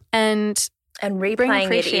and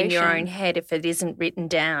replaying it in your own head. If it isn't written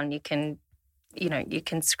down, you can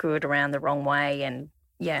screw it around the wrong way and,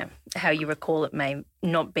 how you recall it may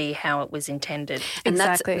not be how it was intended. And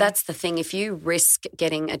exactly. that's the thing. If you risk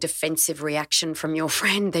getting a defensive reaction from your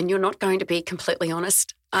friend, then you're not going to be completely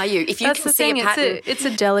honest, are you? If you that's can the see thing. a pattern. It's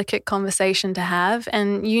a delicate conversation to have,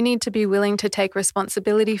 and you need to be willing to take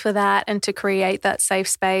responsibility for that and to create that safe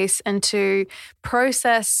space and to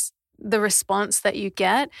process the response that you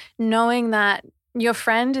get, knowing that your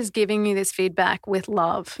friend is giving you this feedback with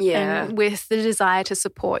love and with the desire to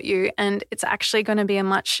support you. And it's actually going to be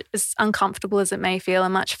as uncomfortable as it may feel, a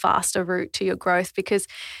much faster route to your growth because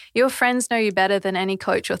your friends know you better than any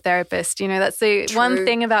coach or therapist. You know, that's the one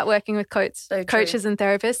thing about working with coaches and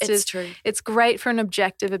therapists is it's great for an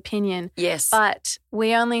objective opinion. Yes. But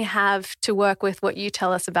we only have to work with what you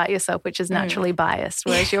tell us about yourself, which is naturally biased,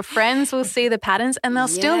 whereas your friends will see the patterns and they'll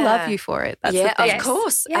still love you for it. That's the thing. Of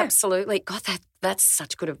course. Yeah. Absolutely. God, that's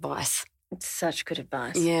such good advice. It's such good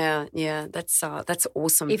advice. Yeah. That's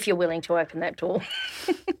awesome. If you're willing to open that door.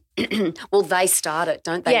 Well, they start it,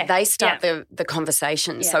 don't they? Yeah. They start the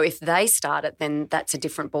conversation. Yeah. So if they start it, then that's a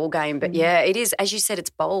different ballgame. But it is, as you said, it's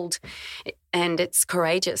bold and it's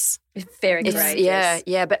courageous. It's very courageous.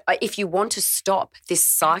 Yeah. But if you want to stop this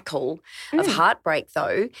cycle of heartbreak,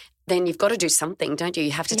 though, then you've got to do something, don't you?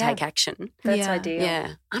 You have to take action. That's ideal.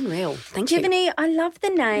 Yeah, unreal. Thank you. Jivani, I love the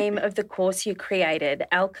name of the course you created,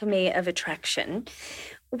 Alchemy of Attraction.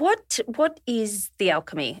 What is the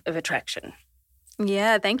alchemy of attraction?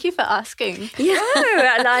 Yeah, thank you for asking. Yeah,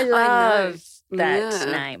 and I love that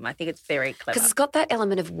name. I think it's very clever. Because it's got that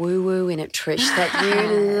element of woo-woo in it, Trish, that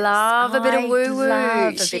you love a bit of woo-woo.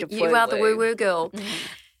 You are the woo-woo girl.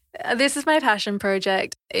 This is my passion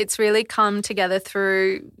project. It's really come together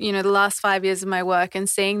through, the last 5 years of my work and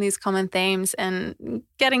seeing these common themes and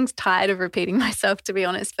getting tired of repeating myself, to be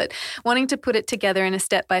honest, but wanting to put it together in a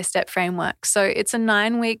step-by-step framework. So it's a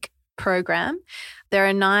 9-week program. There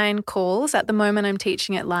are 9 calls. At the moment, I'm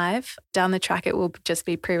teaching it live. Down the track, it will just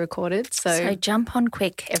be pre-recorded. So jump on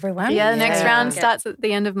quick, everyone. Yeah, the next round starts at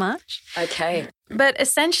the end of March. Okay. But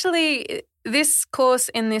essentially, this course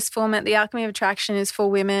in this format, The Alchemy of Attraction, is for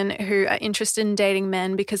women who are interested in dating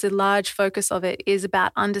men because a large focus of it is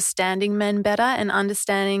about understanding men better and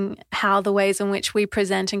understanding how the ways in which we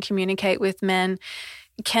present and communicate with men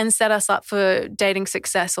can set us up for dating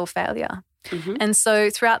success or failure. Mm-hmm. And so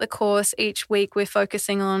throughout the course, each week we're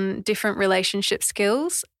focusing on different relationship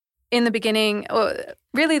skills. In the beginning, or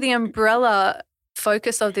really the umbrella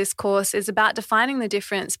focus of this course is about defining the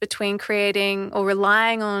difference between creating or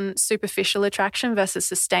relying on superficial attraction versus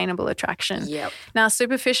sustainable attraction. Yep. Now,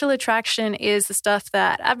 superficial attraction is the stuff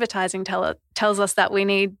that advertising tells us that we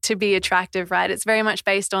need to be attractive, right? It's very much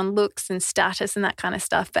based on looks and status and that kind of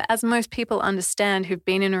stuff. But as most people understand who've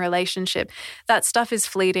been in a relationship, that stuff is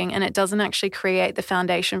fleeting and it doesn't actually create the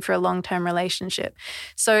foundation for a long-term relationship.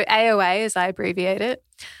 So AOA, as I abbreviate it,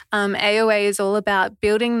 AOA is all about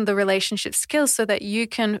building the relationship skills so that you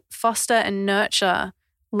can foster and nurture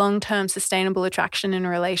long-term sustainable attraction in a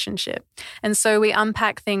relationship. And so we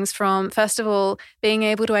unpack things from, first of all, being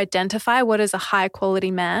able to identify what is a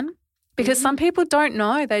high-quality man. Because some people don't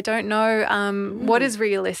know. They don't know what is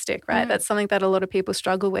realistic, right? That's something that a lot of people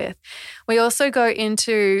struggle with. We also go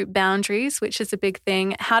into boundaries, which is a big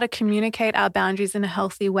thing, how to communicate our boundaries in a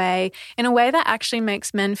healthy way, in a way that actually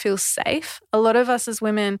makes men feel safe. A lot of us as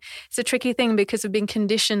women, it's a tricky thing because we've been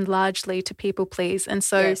conditioned largely to people please. And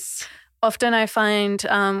so often I find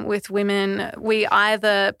with women, we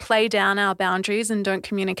either play down our boundaries and don't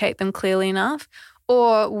communicate them clearly enough,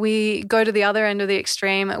 or we go to the other end of the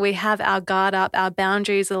extreme. We have our guard up, our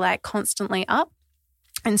boundaries are like constantly up.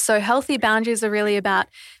 And so healthy boundaries are really about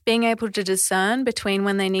being able to discern between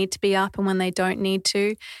when they need to be up and when they don't need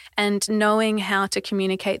to, and knowing how to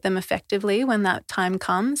communicate them effectively when that time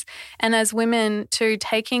comes. And as women, too,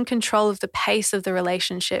 taking control of the pace of the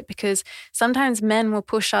relationship, because sometimes men will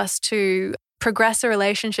push us to progress a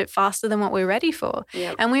relationship faster than what we're ready for.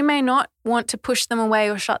 Yep. And we may not want to push them away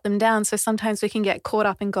or shut them down. So sometimes we can get caught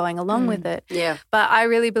up in going along with it. Yeah. But I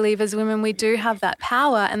really believe as women, we do have that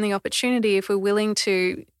power and the opportunity, if we're willing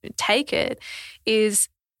to take it, is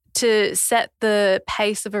to set the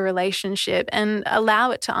pace of a relationship and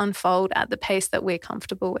allow it to unfold at the pace that we're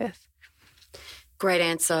comfortable with. Great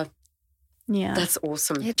answer. Yeah. That's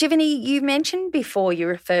awesome. Yeah, Jivani, you mentioned before you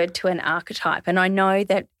referred to an archetype, and I know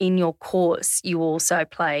that in your course you also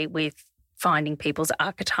play with finding people's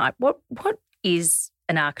archetype. What is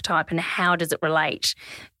an archetype and how does it relate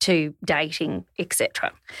to dating,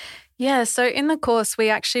 etc.? Yeah, so in the course we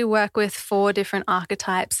actually work with 4 different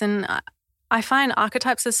archetypes, and I find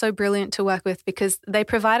archetypes are so brilliant to work with because they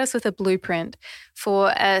provide us with a blueprint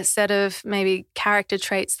for a set of maybe character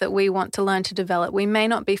traits that we want to learn to develop. We may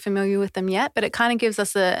not be familiar with them yet, but it kind of gives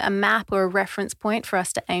us a map or a reference point for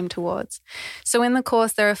us to aim towards. So in the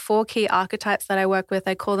course, there are 4 key archetypes that I work with.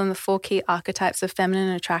 I call them the 4 key archetypes of feminine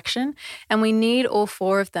attraction, and we need all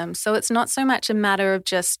 4 of them. So it's not so much a matter of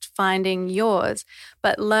just finding yours,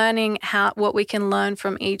 but learning what we can learn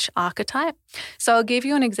from each archetype. So I'll give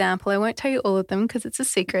you an example. I won't tell you all of them because it's a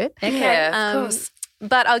secret. Okay, of course.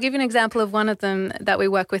 But I'll give you an example of one of them that we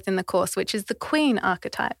work with in the course, which is the Queen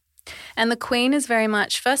archetype. And the Queen is very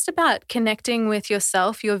much first about connecting with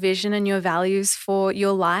yourself, your vision and your values for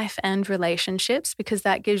your life and relationships, because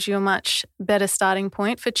that gives you a much better starting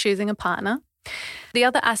point for choosing a partner. The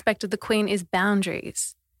other aspect of the Queen is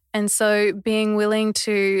boundaries. And so being willing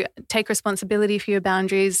to take responsibility for your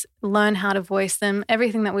boundaries, learn how to voice them,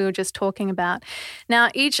 everything that we were just talking about. Now,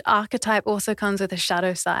 each archetype also comes with a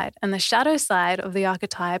shadow side. And the shadow side of the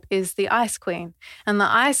archetype is the Ice Queen. And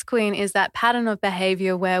the Ice Queen is that pattern of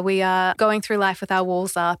behavior where we are going through life with our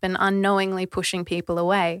walls up and unknowingly pushing people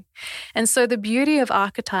away. And so the beauty of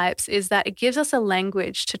archetypes is that it gives us a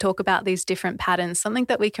language to talk about these different patterns, something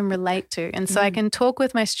that we can relate to. And so I can talk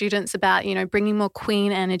with my students about, bringing more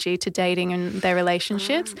Queen energy to dating and their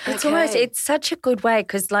relationships. It's such a good way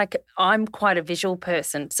because, like, I'm quite a visual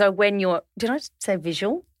person. So when did I say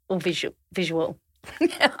visual or visual?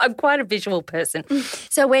 I'm quite a visual person.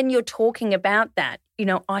 So when you're talking about that,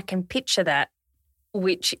 I can picture that,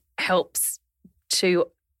 which helps to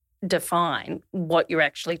define what you're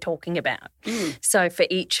actually talking about. So for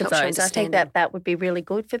each of those, I think that would be really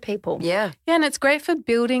good for people. Yeah, and it's great for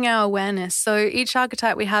building our awareness. So each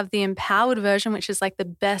archetype, we have the empowered version, which is like the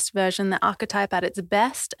best version, the archetype at its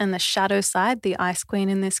best, and the shadow side, the Ice Queen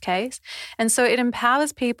in this case. And so it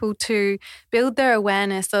empowers people to build their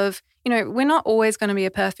awareness of, we're not always going to be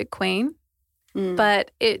a perfect queen.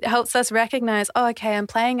 But it helps us recognize, okay, I'm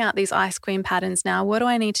playing out these Ice Queen patterns now. What do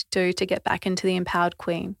I need to do to get back into the empowered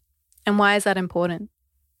queen? And why is that important?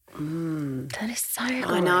 That is so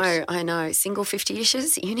good. I know. Single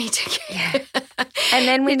 50-ishers, you need to get... Yeah. And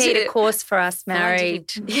then we need a course for us married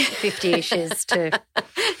 50-ishers to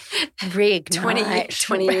reignite.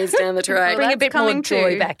 20 years down the track. Bring a bit more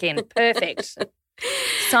joy back in. Perfect.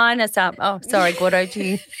 Sign us up. Oh, sorry, Gordo,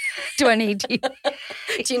 do I need you?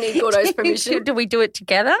 Do you need Gordo's permission? Do we do it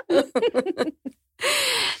together?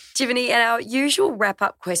 Jivani, at our usual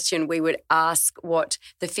wrap-up question, we would ask what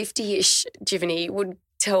the 50-ish Jivani would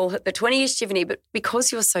tell the 20-ish Jivani, but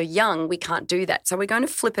because you're so young, we can't do that. So we're going to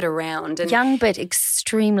flip it around. And young but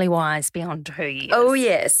extremely wise beyond 2 years. Oh,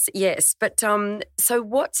 yes. But so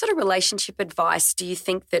what sort of relationship advice do you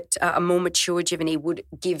think that a more mature Jivani would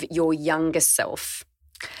give your younger self?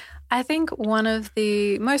 I think one of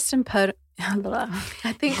the most important...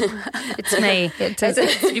 I think it's me.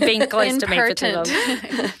 You've been close to me for too long.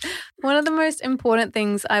 One of the most important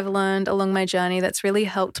things I've learned along my journey that's really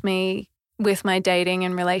helped me with my dating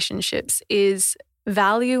and relationships is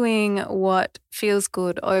valuing what feels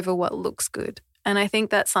good over what looks good. And I think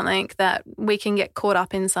that's something that we can get caught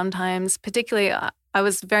up in sometimes, particularly I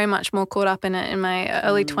was very much more caught up in it in my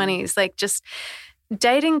early 20s, like just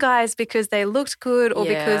dating guys because they looked good or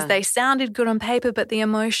because they sounded good on paper, but the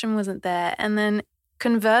emotion wasn't there. And then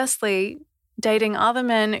conversely, dating other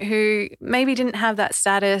men who maybe didn't have that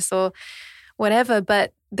status or whatever,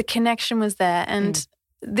 but the connection was there. And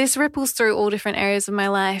this ripples through all different areas of my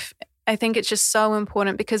life. I think it's just so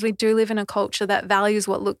important because we do live in a culture that values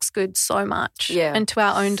what looks good so much and to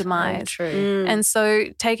our own demise. True. And so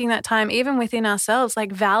taking that time, even within ourselves,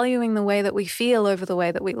 like valuing the way that we feel over the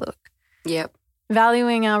way that we look. Yep.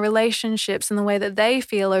 Valuing our relationships and the way that they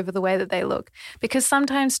feel over the way that they look. Because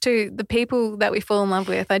sometimes too, the people that we fall in love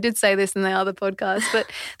with, I did say this in the other podcast, but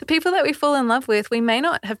the people that we fall in love with, we may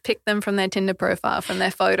not have picked them from their Tinder profile, from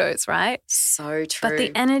their photos, right? So true. But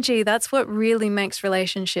the energy, that's what really makes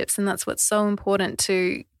relationships, and that's what's so important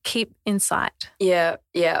to keep in sight. Yeah.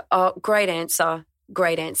 Oh, great answer.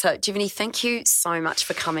 Great answer. Jivani, thank you so much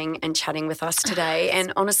for coming and chatting with us today.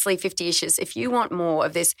 And honestly, 50-ishers, if you want more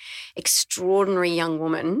of this extraordinary young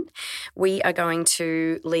woman, we are going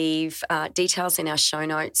to leave details in our show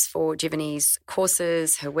notes for Jivani's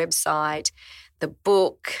courses, her website, the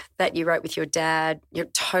book that you wrote with your dad. You're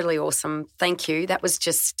totally awesome. Thank you. That was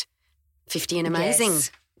just 50 and amazing.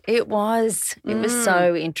 Yes. It was. It was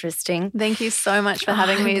so interesting. Thank you so much for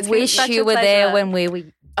having me. I wish you were there when we were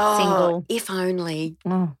single. If only.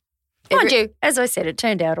 Mind you, as I said, it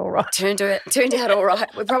turned out all right. Turned out all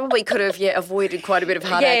right. We probably could have avoided quite a bit of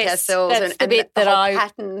heartache ourselves. That's the bit that whole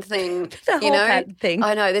pattern thing. The whole pattern thing.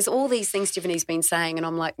 I know. There's all these things Jivani's been saying, and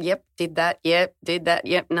I'm like, yep, did that, yep, did that,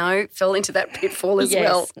 yep, no, fell into that pitfall as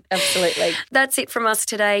well. Absolutely. That's it from us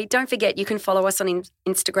today. Don't forget, you can follow us on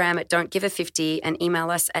Instagram at don'tgive50 and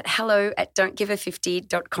email us at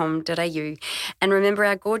hello@don'tgive50.com.au. And remember,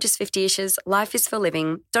 our gorgeous 50-ishers, life is for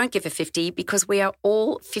living. Don't give a 50 because we are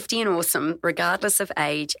all 50 and awesome, regardless of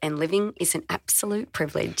age, and living is an absolute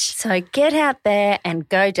privilege. So get out there and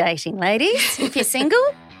go dating, ladies. If you're single,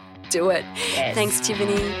 do it. Yes. Thanks,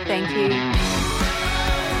 Jivani. Thank you.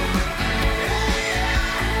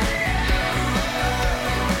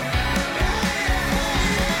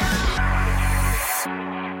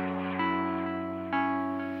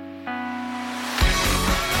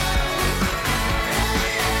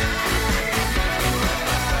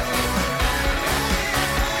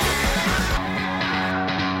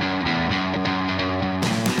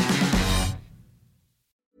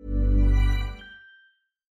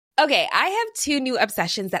 Okay, I have 2 new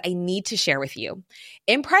obsessions that I need to share with you.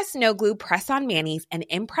 Impress No Glue Press-On Manis and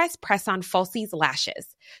Impress Press-On Falsies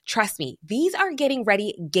Lashes. Trust me, these are getting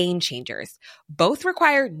ready game changers. Both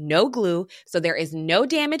require no glue, so there is no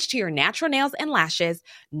damage to your natural nails and lashes,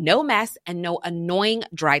 no mess, and no annoying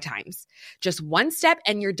dry times. Just one step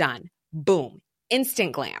and you're done. Boom.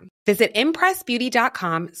 Instant glam. Visit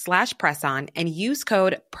impressbeauty.com/presson and use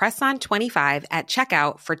code PRESSON25 at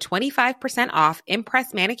checkout for 25% off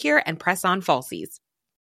Impress Manicure and Press-On Falsies.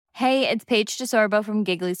 Hey, it's Paige DeSorbo from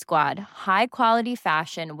Giggly Squad. High quality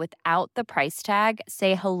fashion without the price tag.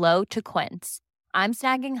 Say hello to Quince. I'm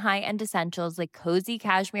snagging high-end essentials like cozy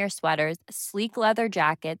cashmere sweaters, sleek leather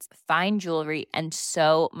jackets, fine jewelry, and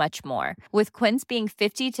so much more. With Quince being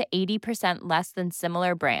 50 to 80% less than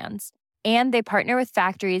similar brands. And they partner with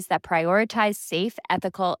factories that prioritize safe,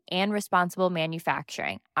 ethical, and responsible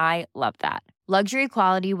manufacturing. I love that. Luxury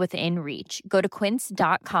quality within reach. Go to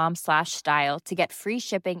quince.com/style to get free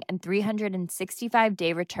shipping and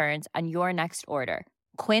 365-day returns on your next order.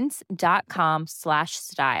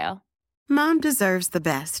 Quince.com/style. Mom deserves the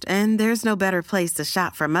best, and there's no better place to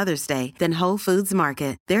shop for Mother's Day than Whole Foods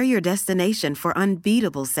Market. They're your destination for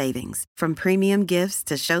unbeatable savings, from premium gifts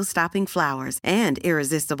to show-stopping flowers and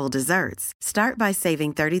irresistible desserts. Start by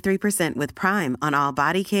saving 33% with Prime on all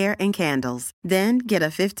body care and candles. Then get a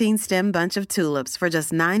 15-stem bunch of tulips for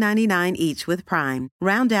just $9.99 each with Prime.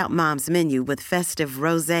 Round out Mom's menu with festive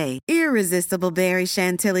rosé, irresistible berry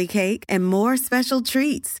chantilly cake, and more special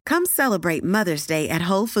treats. Come celebrate Mother's Day at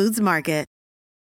Whole Foods Market.